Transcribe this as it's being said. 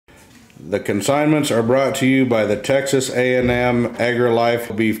The consignments are brought to you by the Texas A&M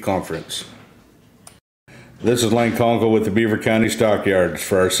Agri-Life Beef Conference. This is Lane Conkle with the Beaver County Stockyards.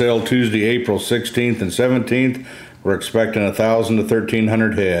 For our sale Tuesday, April 16th and 17th, we're expecting 1,000 to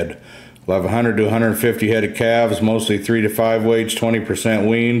 1,300 head. We'll have 100 to 150 head of calves, mostly 3 to 5 weights, 20%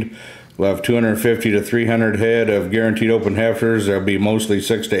 weaned. We'll have 250 to 300 head of guaranteed open heifers. They'll be mostly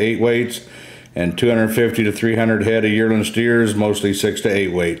 6 to 8 weights. And 250 to 300 head of yearling steers, mostly 6 to 8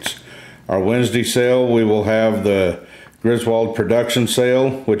 weights. Our Wednesday sale, we will have the Griswold production sale,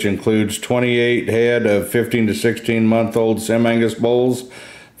 which includes 28 head of 15 to 16 month old Sem-Angus bulls,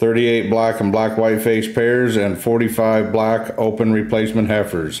 38 black and black white face pairs, and 45 black open replacement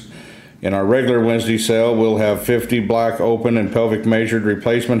heifers. In our regular Wednesday sale, we'll have 50 black open and pelvic measured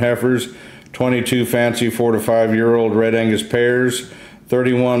replacement heifers, 22 fancy 4 to 5 year old red Angus pairs,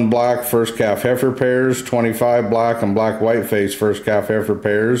 31 black first calf heifer pairs, 25 black and black white face first calf heifer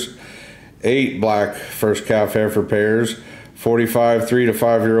pairs, 8 black first calf heifer pairs, 45 3 to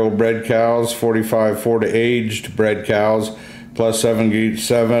 5 year old bred cows, 45 4 to aged bred cows, plus 6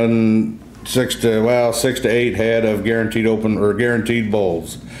 to 8 head of guaranteed open or guaranteed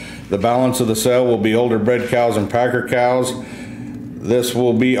bulls. The balance of the sale will be older bred cows and packer cows. This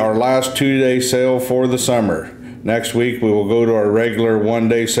will be our last 2-day sale for the summer. Next week we will go to our regular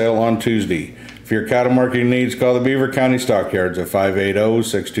 1-day sale on Tuesday. For your cattle marketing needs, call the Beaver County Stockyards at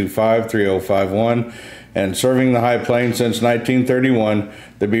 580-625-3051. And serving the High Plains since 1931,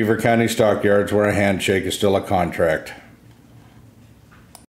 the Beaver County Stockyards, where a handshake is still a contract.